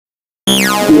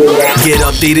Get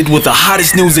updated with the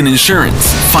hottest news in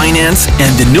insurance, finance,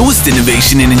 and the newest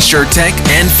innovation in Insurtech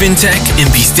and FinTech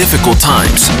in these difficult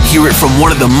times. Hear it from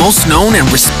one of the most known and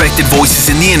respected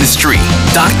voices in the industry,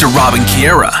 Dr. Robin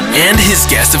Chiera, and his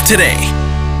guest of today.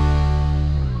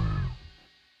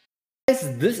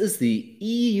 This is the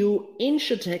EU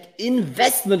Insurtech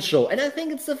Investment Show, and I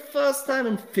think it's the first time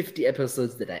in 50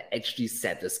 episodes that I actually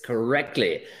said this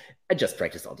correctly. I just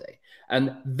practiced all day.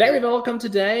 And very welcome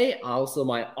today, also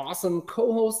my awesome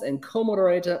co-host and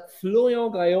co-moderator,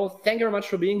 Florian Gaillot. Thank you very much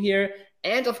for being here.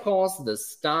 And of course, the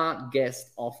star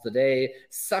guest of the day,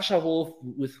 Sascha Wolf,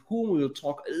 with whom we will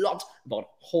talk a lot about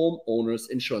homeowners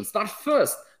insurance. But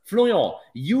first, Florian,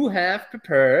 you have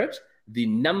prepared the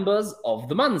numbers of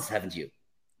the months, haven't you?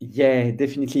 Yeah,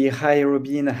 definitely. Hi,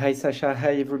 Robin. Hi, Sascha.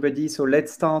 Hi, everybody. So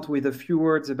let's start with a few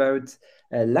words about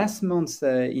last month's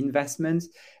investments.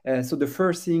 So the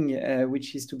first thing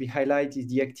which is to be highlighted is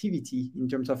the activity in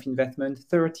terms of investment.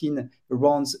 13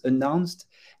 rounds announced.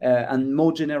 And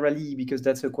more generally, because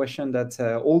that's a question that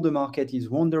all the market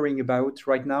is wondering about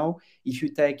right now, if you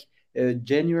take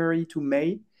January to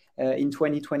May in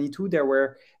 2022, there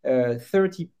were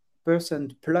 30%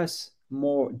 plus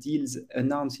more deals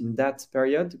announced in that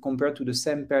period compared to the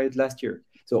same period last year.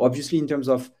 So obviously in terms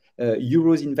of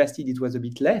euros invested, it was a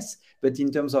bit less, but in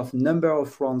terms of number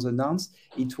of rounds announced,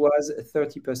 it was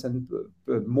 30%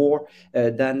 more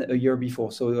than a year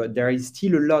before. So there is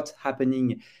still a lot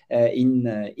happening in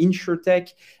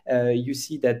Insurtech. You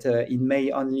see that in May,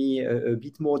 only a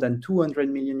bit more than 200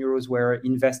 million euros were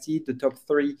invested. The top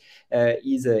three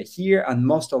is here. And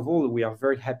most of all, we are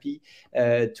very happy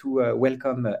to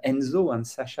welcome Enzo and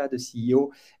Sascha, the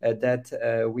CEO, that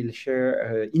will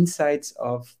share insights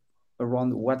of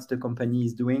around what the company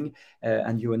is doing.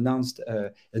 And you announced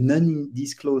a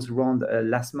non-disclosed round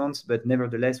last month, but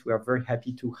nevertheless, we are very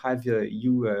happy to have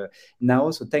you now.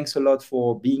 So thanks a lot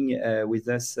for being with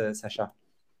us, Sascha.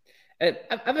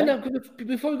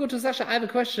 Before we go to Sascha, I have a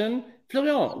question.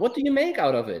 Florian, what do you make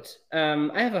out of it?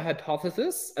 I have a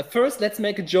hypothesis. First, let's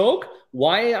make a joke.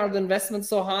 Why are the investments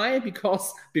so high?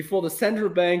 Because before the central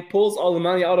bank pulls all the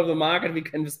money out of the market, we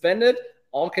can spend it.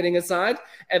 All kidding aside.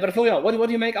 But Florian, what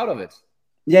do you make out of it?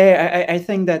 Yeah, I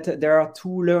think that there are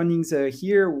two learnings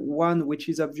here. One, which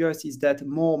is obvious, is that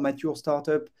more mature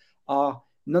startups are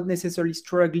not necessarily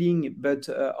struggling, but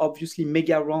obviously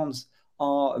mega rounds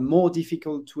are more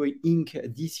difficult to ink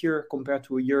this year compared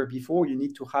to a year before. You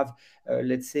need to have,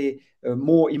 let's say, a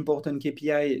more important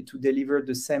KPI to deliver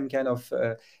the same kind of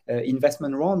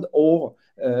investment round, or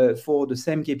for the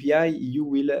same KPI, you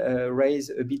will raise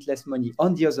a bit less money.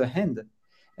 On the other hand,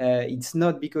 it's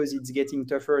not because it's getting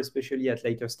tougher, especially at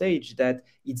later stage, that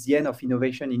it's the end of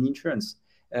innovation in insurance.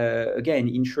 Again,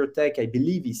 Insurtech, I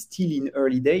believe, is still in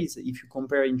early days. If you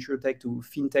compare Insurtech to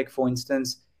FinTech, for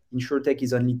instance, Insurtech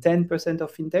is only 10%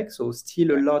 of FinTech, so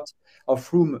still a lot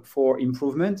of room for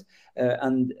improvement.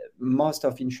 And most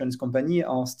of insurance companies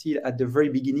are still at the very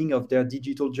beginning of their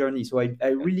digital journey. So I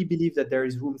really believe that there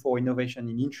is room for innovation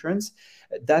in insurance.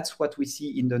 That's what we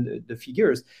see in the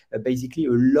figures. Basically,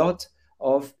 a lot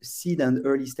of seed and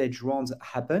early stage rounds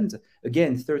happened.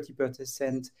 Again,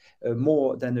 30%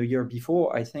 more than a year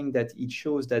before. I think that it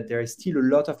shows that there is still a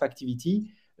lot of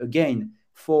activity. Again,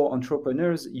 for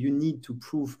entrepreneurs, you need to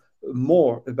prove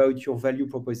more about your value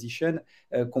proposition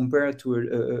compared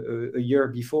to a year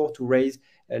before to raise,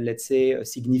 let's say, a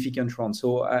significant round.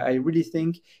 So I really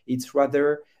think it's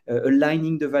rather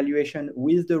aligning the valuation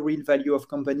with the real value of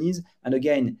companies. And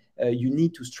again, you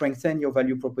need to strengthen your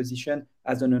value proposition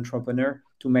as an entrepreneur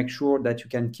to make sure that you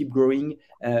can keep growing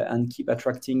and keep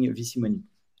attracting VC money.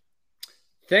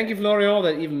 Thank you, Florian,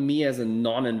 that even me as a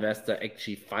non-investor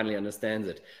actually finally understands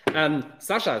it.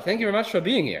 Sascha, thank you very much for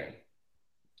being here.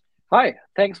 Hi,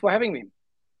 thanks for having me.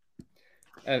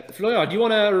 Florian, do you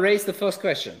want to raise the first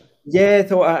question? Yeah,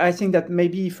 so I think that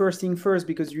maybe first thing first,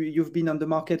 because you've been on the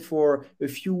market for a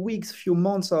few weeks, few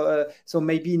months, so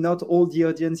maybe not all the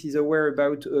audience is aware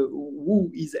about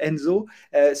who is Enzo.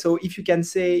 So if you can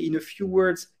say in a few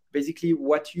words, basically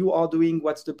what you are doing,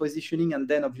 what's the positioning, and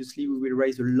then obviously we will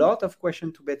raise a lot of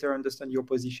questions to better understand your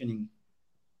positioning.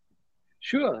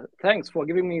 Sure, thanks for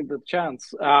giving me the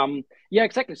chance. Yeah,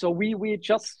 exactly. So we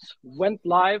just went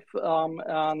live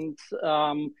and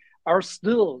are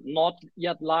still not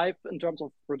yet live in terms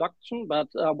of production. But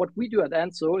what we do at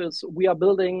Enzo is we are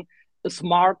building a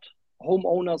smart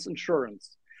homeowners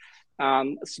insurance.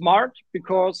 Smart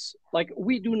because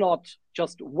we do not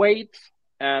just wait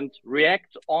and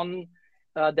react on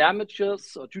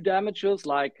damages or to damages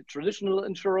like traditional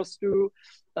insurers do,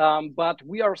 but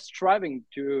we are striving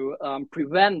to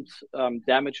prevent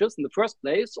damages in the first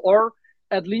place, or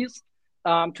at least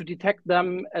to detect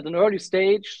them at an early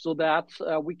stage so that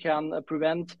we can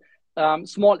prevent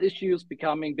small issues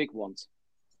becoming big ones.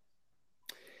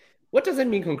 What does that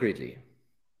mean concretely?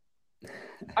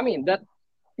 I mean,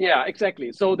 yeah,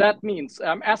 exactly. So that means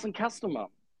as a customer,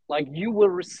 like you will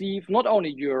receive not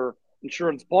only your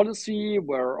insurance policy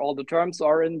where all the terms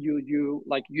are in, you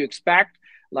expect,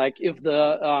 like if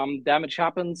the damage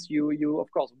happens, you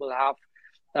of course will have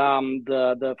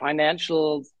the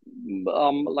financial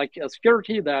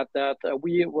security that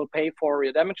we will pay for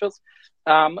your damages,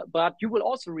 but you will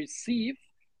also receive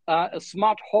a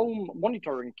smart home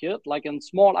monitoring kit, like a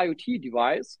small IoT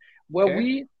device, where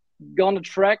we gonna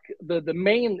track the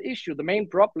main issue, the main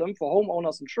problem for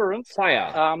homeowners insurance.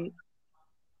 Fire.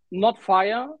 Not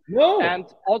fire. No. And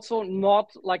also not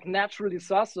like natural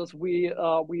disasters we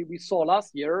saw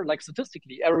last year. Like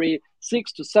statistically, every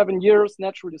 6 to 7 years,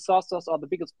 natural disasters are the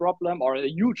biggest problem or a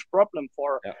huge problem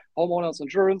for homeowners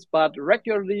insurance. But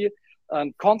regularly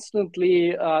and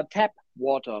constantly tap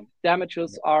water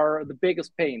damages are the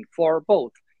biggest pain for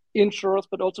both insurers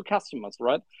but also customers,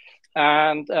 right?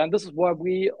 And this is where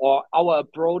our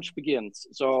approach begins.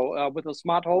 So with a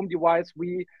smart home device,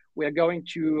 we are going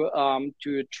to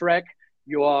track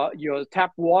your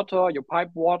tap water, your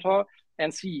pipe water,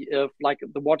 and see if like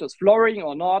the water is flowing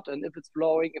or not, and if it's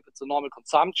flowing, if it's a normal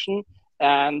consumption.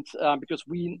 And because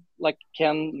we like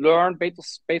can learn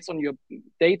based on your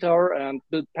data and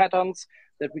build patterns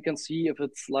that we can see if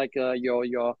it's like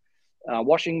your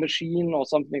washing machine or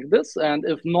something like this, and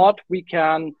if not, we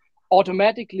can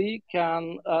automatically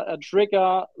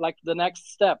trigger like the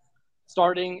next step,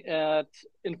 starting at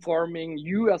informing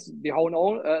you as the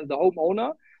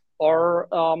homeowner, or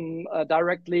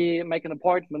directly make an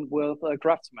appointment with a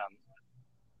craftsman.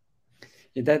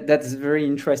 That's very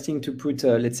interesting to put,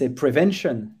 let's say,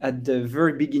 prevention at the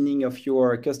very beginning of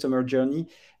your customer journey.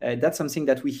 That's something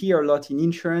that we hear a lot in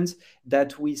insurance,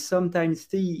 that we sometimes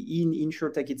see in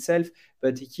Insurtech itself.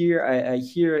 But here I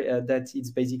hear that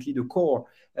it's basically the core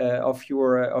of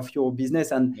your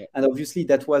business, and obviously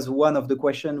that was one of the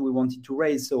questions we wanted to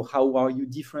raise. So how are you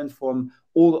different from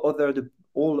all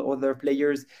other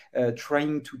players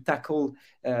trying to tackle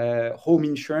home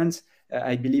insurance?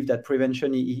 I believe that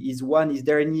prevention is one. Is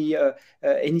there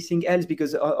anything else?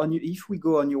 Because if we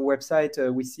go on your website,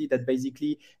 we see that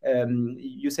basically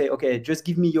you say, okay, just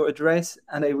give me your address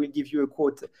and I will give you a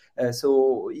quote.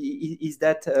 So is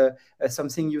that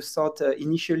something you thought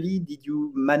initially? Did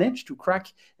you manage to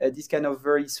crack this kind of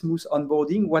very smooth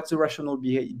onboarding? What's the rationale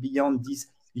beyond this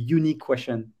unique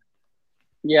question?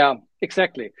 Yeah,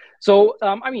 exactly. So,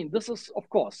 I mean, this is, of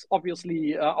course,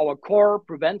 obviously our core,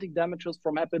 preventing damages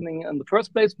from happening in the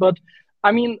first place. But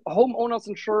I mean, homeowners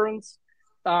insurance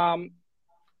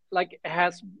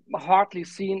has hardly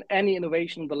seen any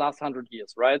innovation in the last 100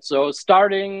 years, right? So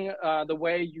starting the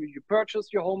way you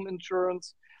purchase your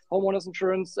homeowners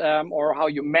insurance, or how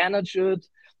you manage it,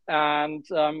 and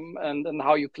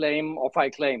how you claim or file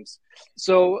claims.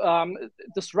 So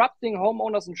disrupting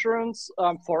homeowners insurance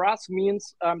for us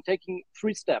means taking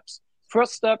 3 steps.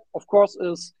 First step, of course,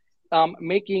 is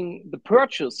making the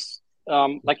purchase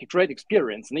like a great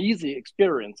experience, an easy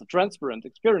experience, a transparent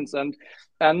experience, and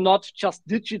not just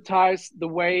digitize the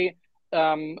way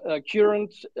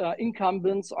current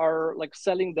incumbents are like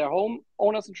selling their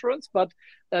homeowners insurance, but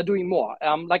doing more.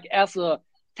 Like as a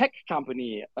tech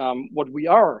company, what we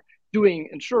are doing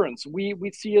insurance,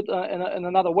 we see it in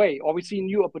another way, or we see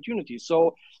new opportunities.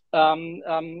 So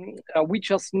we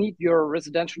just need your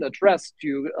residential address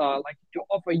to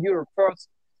offer your first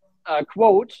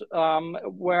quote,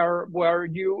 where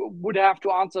you would have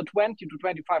to answer 20 to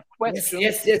 25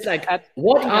 questions. Yes. Like,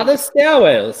 what are the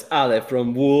stairwells? Are they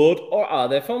from wood or are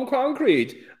they from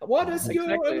concrete? What is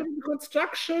your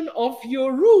construction of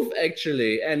your roof,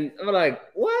 actually? And I'm like,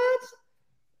 what?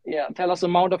 Yeah, tell us the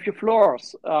amount of your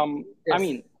floors. I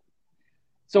mean,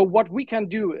 so what we can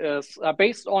do is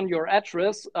based on your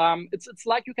address. It's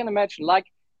like you can imagine, like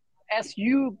as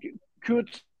you could,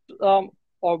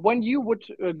 or when you would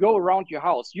go around your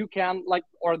house, you can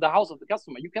or the house of the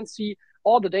customer, you can see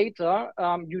all the data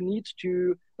you need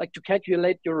to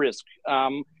calculate your risk.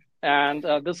 And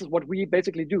this is what we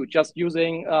basically do, just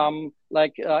using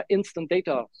instant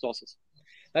data sources.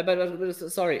 But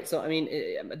sorry. So I mean,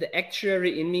 the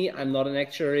actuary in me, I'm not an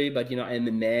actuary, but I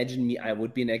imagine I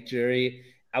would be an actuary.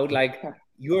 I would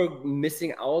you're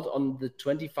missing out on the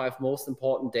 25 most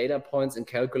important data points in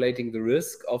calculating the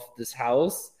risk of this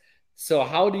house. So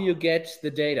how do you get the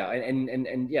data?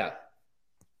 And yeah.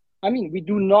 I mean, we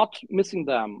do not missing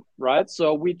them, right?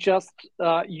 So we just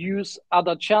use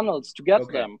other channels to get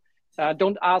them.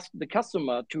 don't ask the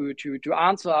customer to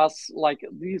answer us like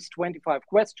these 25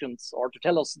 questions or to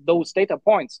tell us those data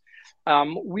points.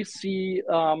 We see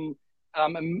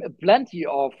plenty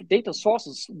of data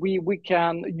sources we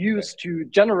can use to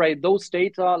generate those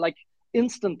data like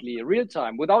instantly, real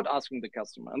time, without asking the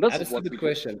customer. And that's a stupid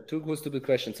question. Two stupid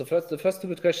questions. So the first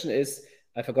stupid question is,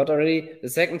 I forgot already. The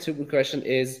second stupid question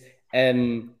is,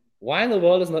 why in the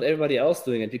world is not everybody else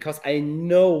doing it? Because I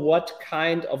know what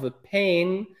kind of a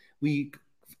pain we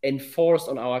enforce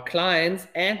on our clients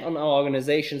and on our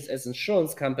organizations as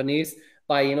insurance companies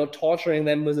by, you know, torturing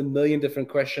them with a million different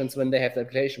questions when they have the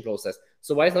application process.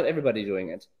 So why is not everybody doing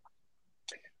it?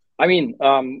 I mean,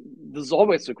 this is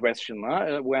always the question,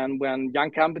 huh? When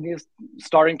young companies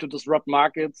starting to disrupt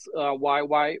markets,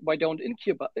 why don't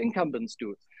incumbents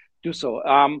do so?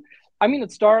 I mean,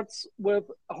 it starts with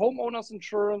homeowners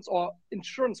insurance, or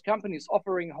insurance companies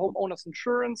offering homeowners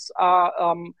insurance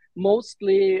are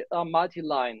mostly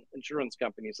multi-line insurance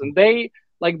companies, and they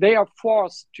are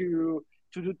forced to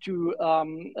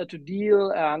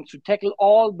deal and to tackle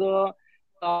all the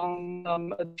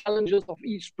challenges of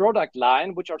each product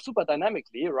line, which are super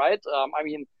dynamically, right? I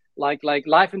mean, like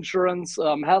life insurance,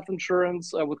 health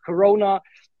insurance with Corona,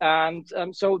 and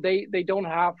so they don't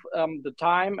have the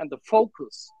time and the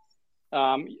focus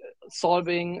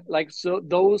solving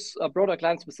those product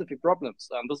line specific problems.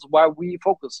 This is why we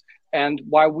focus and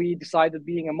why we decided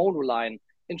being a monoline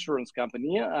insurance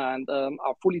company and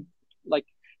are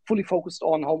fully focused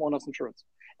on homeowners insurance.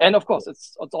 And of course,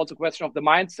 it's also a question of the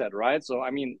mindset, right? So,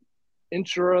 I mean,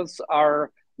 insurers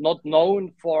are not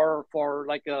known for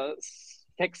like a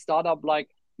tech startup like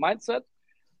mindset.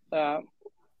 Yeah.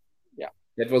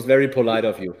 That was very polite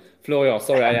of you. Florian,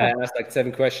 sorry, I asked like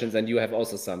 7 questions and you have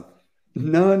also some.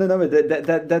 No, but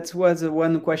that was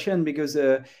one question, because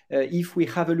if we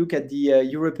have a look at the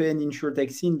European Insurtech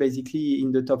scene, basically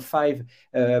in the top 5,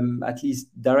 at least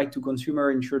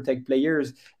direct-to-consumer Insurtech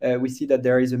players, we see that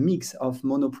there is a mix of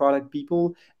mono-product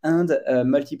people and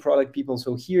multi-product people.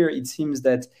 So here it seems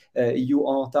that you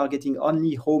are targeting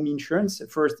only home insurance.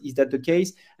 First, is that the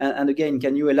case? And again,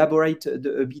 can you elaborate a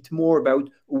bit more about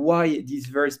why this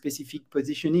very specific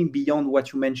positioning beyond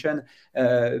what you mentioned,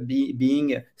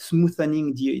 being smoothing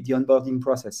the onboarding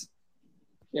process?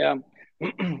 Yeah,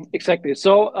 exactly.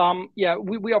 So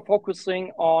we are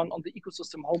focusing on the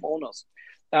ecosystem homeowners,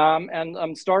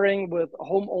 and starting with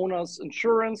homeowners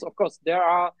insurance. Of course, there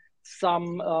are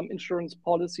some insurance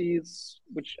policies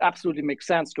which absolutely make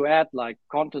sense to add, like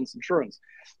contents insurance,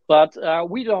 but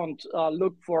we don't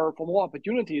look for more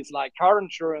opportunities like car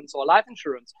insurance or life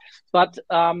insurance, but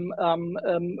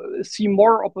see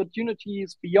more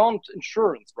opportunities beyond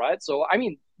insurance, right? So I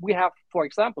mean, we have, for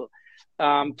example,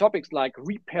 topics like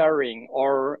repairing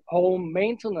or home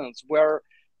maintenance, where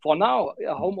for now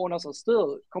homeowners are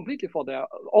still completely for their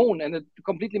own, and it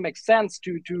completely makes sense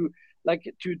to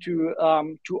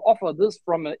offer this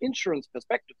from an insurance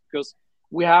perspective, because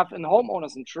we have in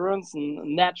homeowners insurance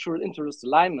and natural interest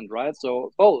alignment, right?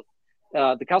 So both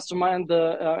the customer and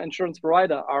the insurance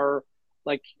provider are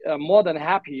more than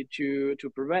happy to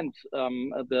prevent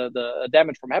the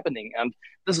damage from happening. And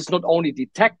this is not only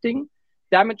detecting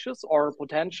damages or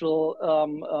potential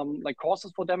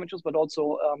causes for damages, but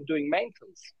also doing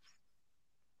maintenance.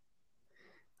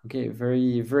 Okay,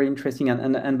 very, very interesting.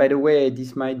 And by the way,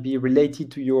 this might be related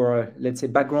to your, let's say,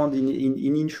 background in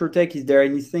Insurtech. Is there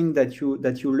anything that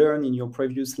you learned in your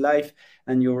previous life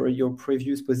and your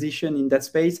previous position in that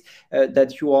space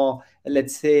that you are,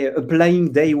 let's say,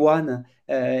 applying day one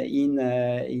at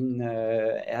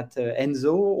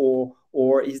Enzo,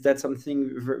 or is that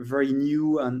something very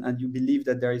new and you believe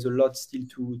that there is a lot still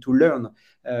to learn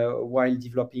while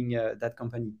developing that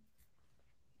company?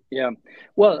 Yeah,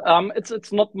 well,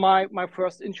 it's not my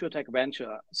first Insurtech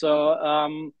venture. So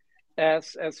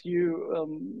as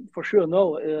you for sure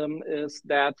know, is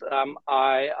that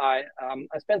I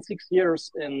spent 6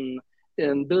 years in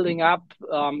building up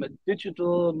a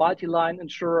digital multi-line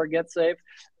insurer, GetSafe,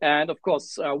 and of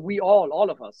course all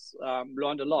of us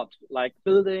learned a lot, like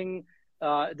building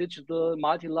a digital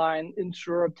multi-line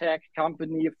Insurtech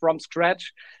company from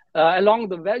scratch. Along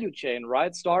the value chain,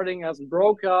 right? Starting as a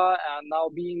broker and now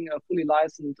being a fully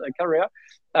licensed carrier.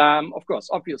 Of course,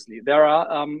 obviously, there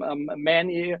are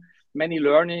many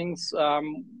learnings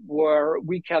where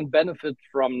we can benefit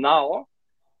from now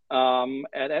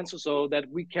at Enzo, so that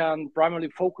we can primarily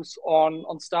focus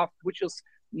on stuff which is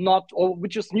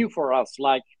new for us,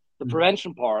 like the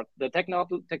prevention part, the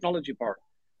technology part.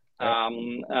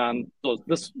 And so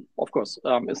this, of course,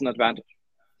 is an advantage.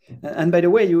 And by the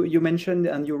way, you mentioned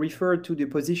and you referred to the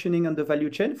positioning on the value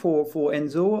chain for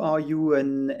Enzo. Are you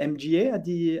an MGA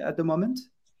at the moment?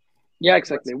 Yeah,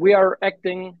 exactly. We are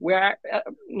acting. We are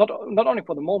not only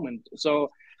for the moment.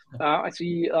 So I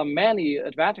see many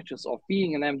advantages of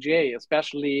being an MGA,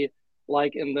 especially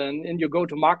like in your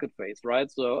go-to-market phase, right?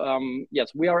 So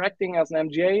yes, we are acting as an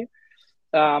MGA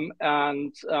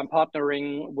and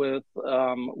partnering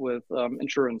with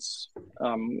insurance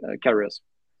carriers.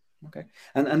 Okay.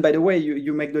 And by the way,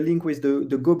 you make the link with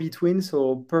the go-between,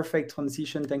 so perfect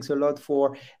transition. Thanks a lot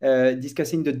for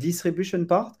discussing the distribution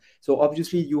part. So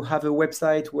obviously you have a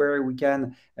website where we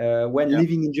can, when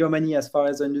living in Germany, as far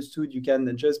as I understood, you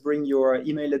can just bring your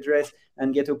email address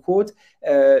and get a quote.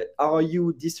 Are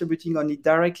you distributing on it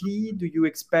directly? Do you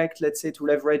expect, let's say, to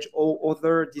leverage all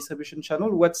other distribution channel?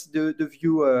 What's the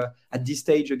view at this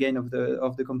stage again of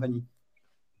the company?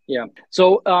 Yeah.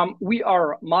 So we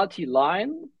are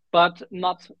multi-line, but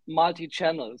not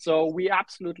multi-channel. So we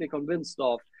absolutely convinced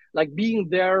of like being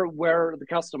there where the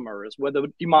customer is, where the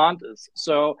demand is.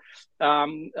 So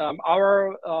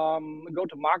our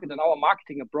go-to-market and our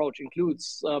marketing approach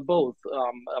includes both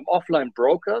offline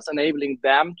brokers, enabling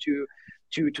them to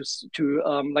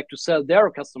sell their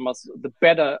customers the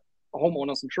better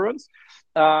homeowners insurance,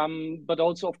 but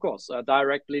also of course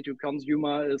directly to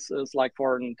consumer is like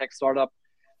for a tech startup.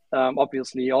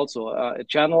 Obviously also a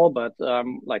channel, but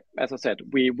like as I said,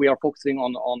 we are focusing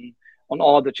on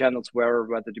all the channels where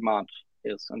the demand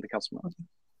is and the customer.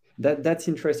 That's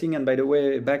interesting. And by the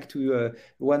way, back to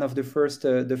one of the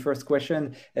first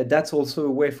question, that's also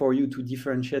a way for you to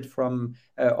differentiate from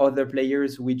other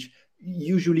players, which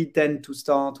usually tend to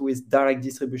start with direct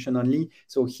distribution only.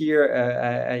 So here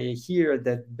I hear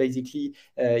that basically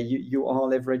you are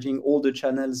leveraging all the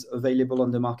channels available on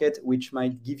the market, which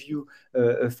might give you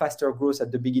a faster growth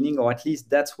at the beginning, or at least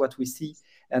that's what we see.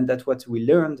 And that's what we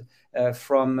learned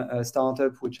from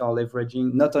startups which are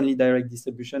leveraging not only direct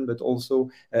distribution, but also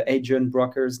agent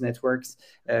brokers networks,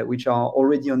 which are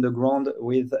already on the ground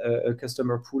with a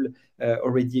customer pool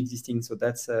already existing. So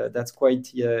that's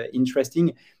quite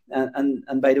interesting.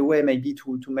 And by the way, maybe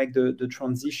to make the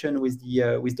transition with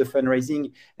the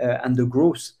fundraising and the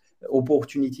growth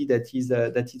opportunity that is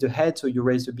ahead. So you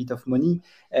raised a bit of money.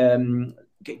 Can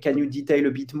you detail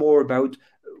a bit more about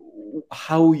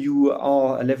how you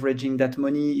are leveraging that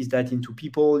money? Is that into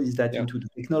people? Is that into the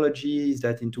technology? Is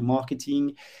that into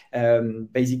marketing?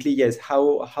 Basically, yes.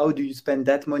 How do you spend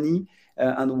that money?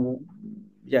 And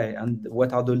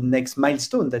what are the next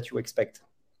milestones that you expect?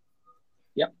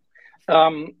 Yeah.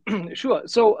 Sure.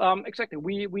 So exactly,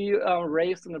 we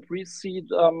raised in a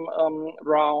pre-seed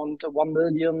around 1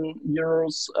 million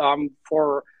euros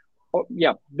for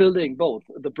building both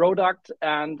the product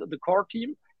and the core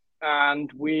team.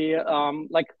 And we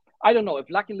like, I don't know if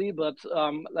luckily, but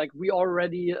like we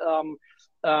already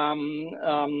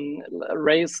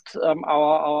raised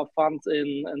our funds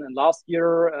in last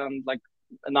year and like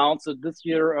announced it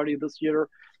early this year.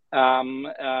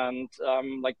 And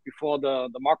like before the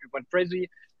market went crazy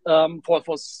for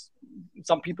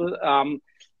some people.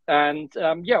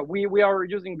 We are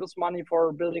using this money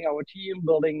for building our team,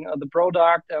 building the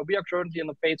product. We are currently in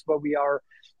a phase where we are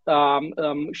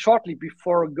shortly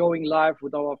before going live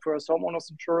with our first homeowners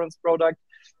insurance product.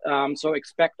 So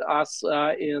expect us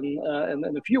in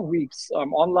a few weeks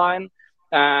online.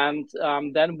 And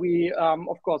then we,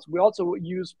 of course, we also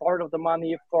use part of the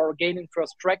money for gaining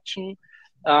first traction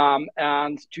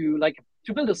and to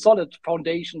build a solid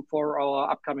foundation for our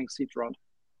upcoming seed round.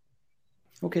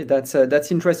 Okay, that's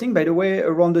interesting. By the way,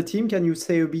 around the team, can you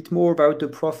say a bit more about the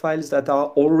profiles that are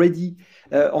already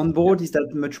on board? Is that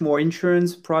much more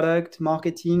insurance, product,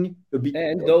 marketing?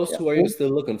 And those who are you still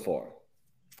looking for?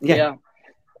 Yeah.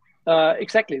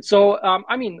 Exactly. So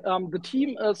I mean, the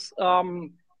team has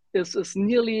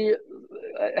nearly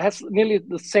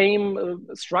the same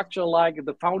structure like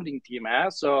the founding team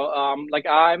has. So like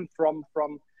I'm from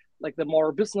like the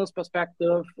more business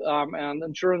perspective and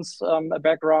insurance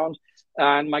background.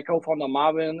 And my co-founder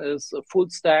Marvin is a full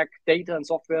stack data and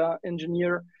software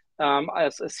engineer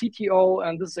as a CTO.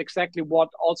 And this is exactly what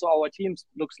also our teams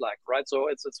looks like, right? So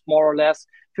it's more or less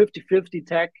 50-50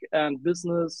 tech and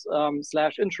business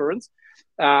 / insurance.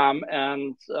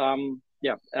 And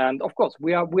of course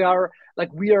we are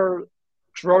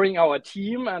growing our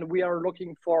team, and we are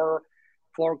looking for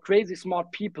crazy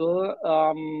smart people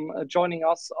joining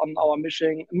us on our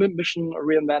mission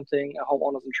reinventing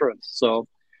homeowners insurance. So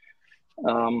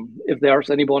if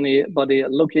there's anybody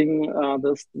looking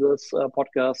this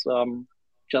podcast,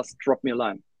 just drop me a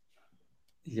line.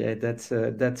 Yeah,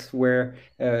 that's where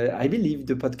I believe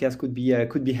the podcast could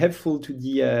be helpful to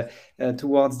the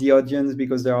towards the audience,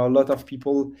 because there are a lot of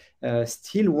people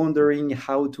still wondering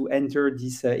how to enter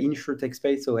this Insurtech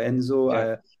space. So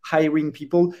Enzo, hiring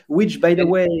people, which, by the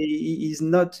way, is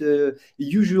not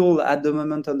usual at the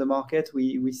moment on the market.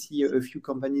 We see a few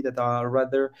companies that are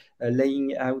rather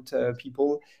laying out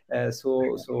people.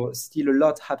 So still a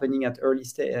lot happening at early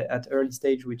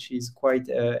stage, which is quite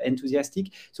enthusiastic.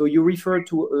 So you refer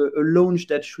to a launch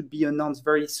that should be announced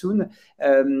very soon.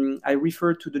 I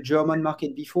referred to the German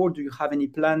market before. Do you have any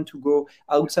plan to go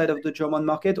outside of the German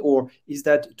market, or is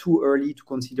that too early to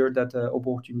consider that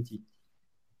opportunity?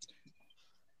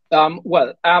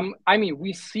 I mean,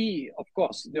 we see, of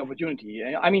course, the opportunity.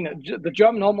 I mean, the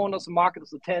German homeowners market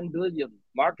is a 10 billion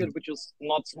market, which is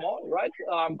not small, right?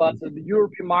 But the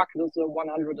European market is a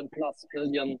 100 and plus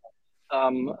billion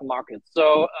market.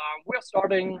 So we're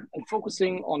starting and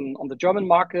focusing on the German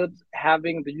market,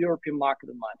 having the European market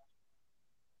in mind.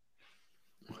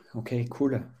 Okay,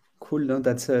 cool. No,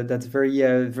 that's very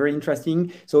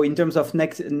interesting. So in terms of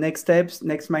next steps,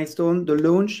 next milestone, the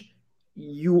launch.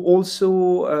 You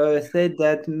also said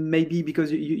that maybe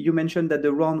because you mentioned that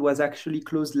the round was actually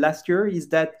closed last year.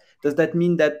 Does that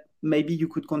mean that maybe you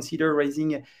could consider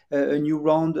raising a new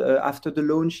round after the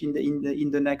launch in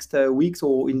the next weeks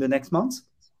or in the next months?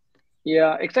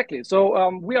 Yeah, exactly. So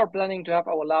we are planning to have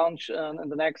our launch in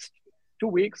the next 2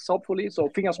 weeks, hopefully. So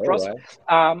fingers crossed. Right.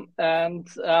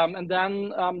 And then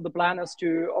the plan is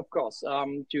to, of course,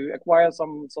 to acquire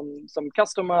some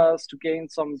customers, to gain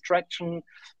some traction,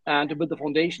 and to build the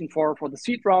foundation for the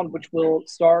seed round, which will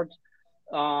start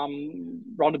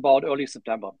round about early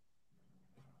September.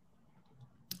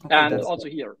 Okay, and also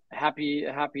here, happy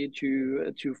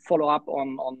to follow up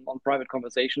on private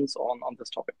conversations on this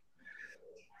topic.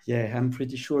 Yeah, I'm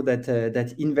pretty sure that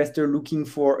investor looking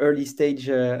for early stage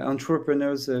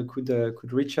entrepreneurs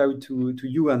could reach out to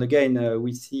you. And again,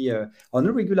 we see on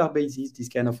a regular basis this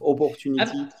kind of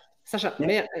opportunity. Sascha,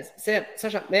 yeah.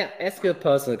 may I ask you a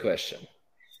personal question?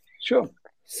 Sure.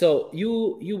 So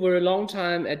you were a long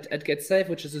time at GetSafe,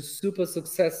 which is a super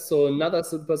success. So another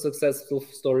super successful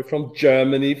story from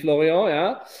Germany, Florian.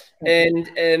 Yeah,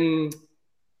 and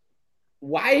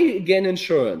why again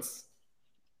insurance?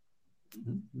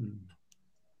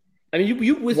 I mean,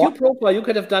 you with your profile, you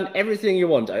could have done everything you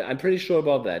want. I'm pretty sure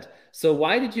about that. So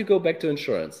why did you go back to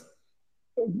insurance?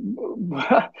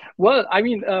 Well, I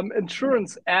mean,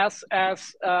 insurance as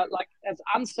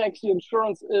unsexy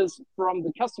insurance is from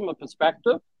the customer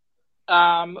perspective,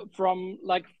 from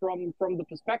the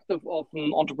perspective of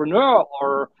an entrepreneur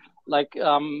or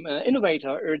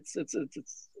innovator. It's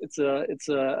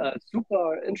a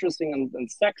super interesting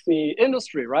and sexy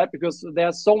industry, right? Because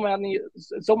there's so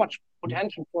much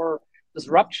potential for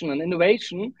disruption and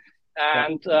innovation.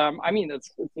 And I mean,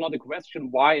 it's not a question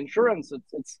why insurance.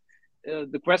 It's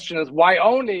the question is why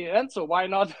only Enzo? Why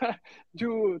not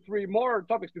 2, 3 more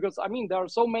topics? Because I mean, there are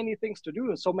so many things to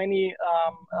do, so many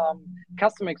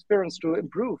customer experience to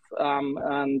improve,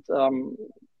 and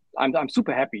I'm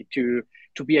super happy to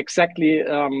be exactly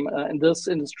in this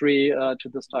industry to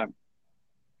this time.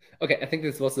 Okay, I think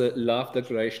this was a love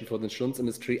declaration for the insurance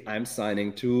industry. I'm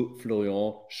signing too.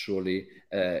 Florian surely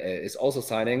is also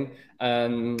signing.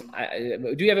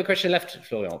 Do you have a question left,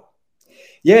 Florian?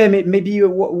 Yeah, maybe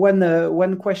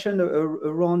one question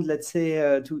around, let's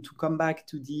say, to come back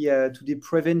to the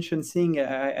prevention thing.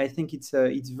 I think it's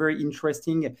very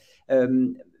interesting.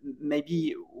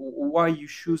 Maybe why you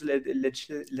choose,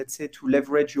 let's say, to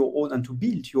leverage your own and to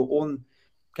build your own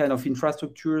kind of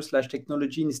infrastructure /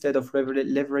 technology instead of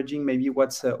leveraging maybe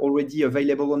what's already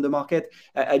available on the market.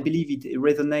 I believe it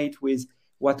resonates with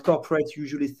what corporates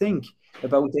usually think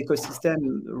about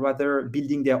ecosystem, rather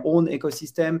building their own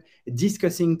ecosystem,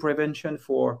 discussing prevention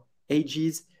for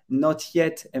ages, not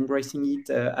yet embracing it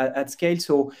at scale.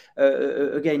 So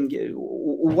again,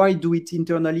 why do it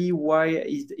internally? Why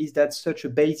is that such a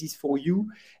basis for you?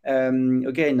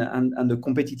 Again, and the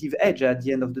competitive edge at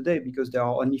the end of the day, because there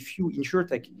are only few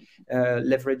Insurtech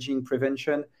leveraging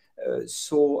prevention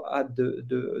so at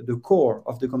the core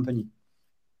of the company.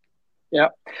 Yeah,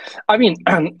 I mean,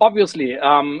 obviously,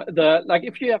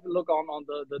 if you have a look on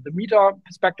the meta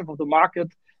perspective of the market,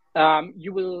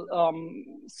 you will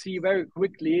see very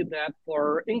quickly that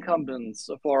for incumbents,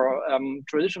 for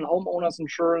traditional homeowners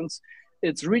insurance,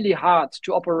 it's really hard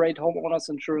to operate homeowners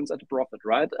insurance at a profit,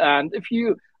 right? And if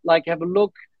you have a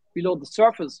look below the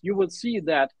surface, you will see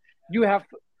that you have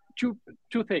two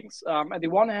things. On the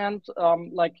one hand,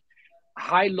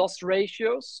 high loss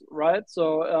ratios, right?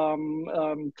 So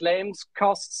claims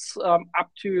costs up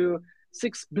to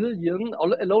 6 billion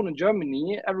alone in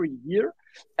Germany every year.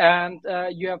 And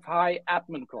you have high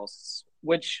admin costs,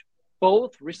 which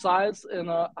both resides in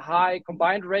a high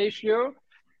combined ratio.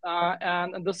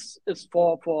 And this is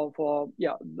for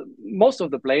most of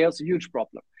the players a huge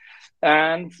problem.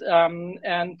 And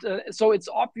so it's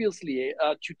obviously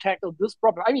to tackle this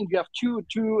problem. I mean, you have two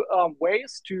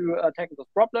ways to tackle this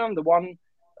problem. The one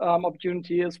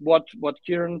opportunity is what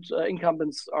current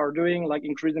incumbents are doing, like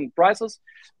increasing prices,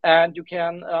 and you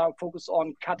can focus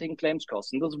on cutting claims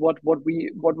costs. And this is what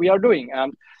we are doing.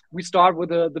 And we start with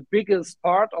the biggest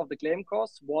part of the claim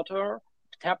costs: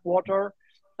 tap water.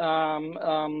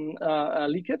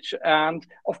 Leakage, and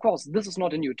of course this is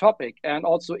not a new topic, and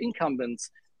also incumbents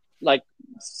like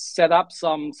set up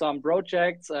some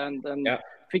projects and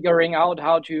figuring out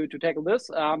how to tackle this,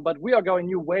 but we are going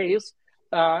new ways,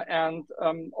 and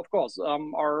of course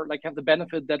are like have the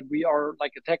benefit that we are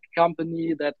like a tech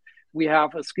company, that we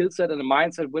have a skill set and a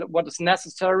mindset what is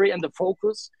necessary, and the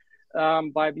focus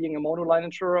by being a monoline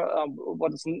insurer,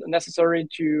 what is necessary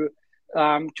to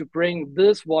bring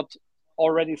this what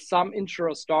already some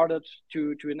insurers started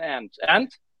to an end.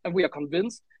 And we are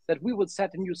convinced that we will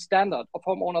set a new standard of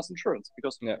homeowners insurance,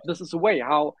 because this is a way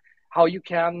how you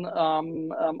can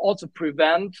also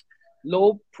prevent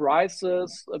low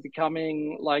prices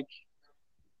becoming like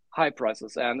high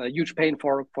prices and a huge pain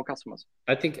for customers.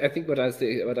 I think what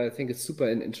I think is super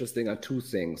interesting are two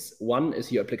things. One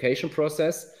is your application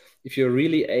process. If you're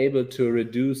really able to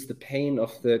reduce the pain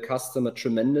of the customer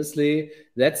tremendously,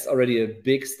 that's already a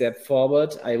big step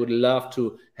forward. I would love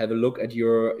to have a look at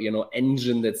your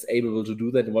engine that's able to do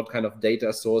that, and what kind of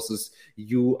data sources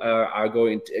you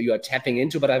are tapping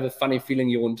into. But I have a funny feeling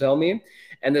you won't tell me.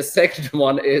 And the second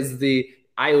one is the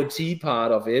IoT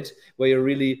part of it, where you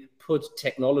really put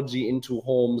technology into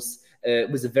homes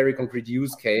with a very concrete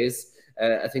use case.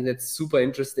 I think that's super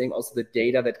interesting. Also, the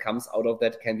data that comes out of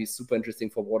that can be super interesting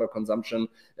for water consumption,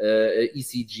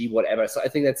 ECG, whatever. So I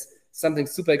think that's something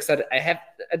super exciting. I have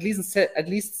at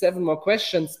least 7 more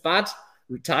questions, but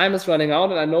time is running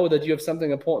out, and I know that you have something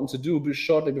important to do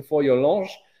shortly before your launch.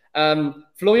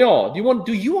 Florian,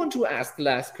 do you want to ask the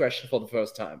last question for the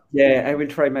first time? Yeah, I will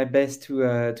try my best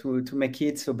to make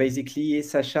it. So basically,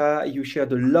 Sascha, you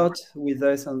shared a lot with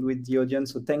us and with the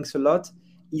audience, so thanks a lot.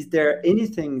 Is there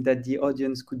anything that the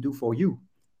audience could do for you?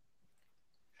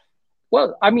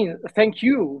 Well, I mean, thank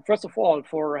you, first of all,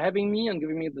 for having me and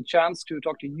giving me the chance to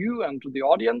talk to you and to the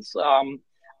audience.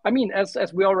 I mean,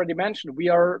 as we already mentioned, we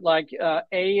are like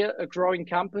a growing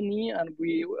company, and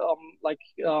we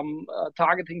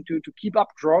targeting to keep up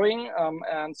growing.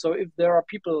 And so if there are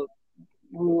people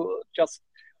who just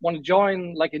want to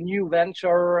join like a new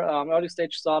venture, early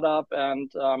stage startup, and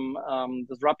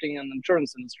disrupting an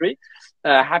insurance industry,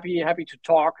 happy to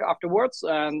talk afterwards.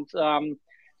 And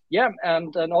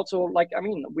and also like, I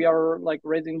mean, we are like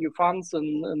raising new funds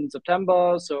in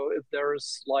September. So if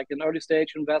there's like an early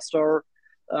stage investor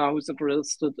who's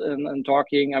interested in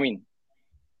talking, I mean,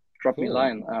 drop me a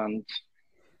line. And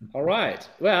all right,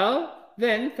 well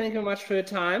then, thank you very much for your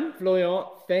time, Florian.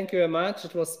 Thank you very much.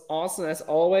 It was awesome as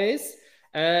always.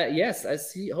 Yes,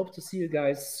 hope to see you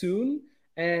guys soon.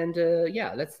 And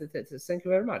let's thank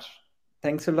you very much.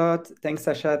 Thanks a lot. Thanks,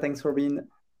 Sascha. Thanks, Robin.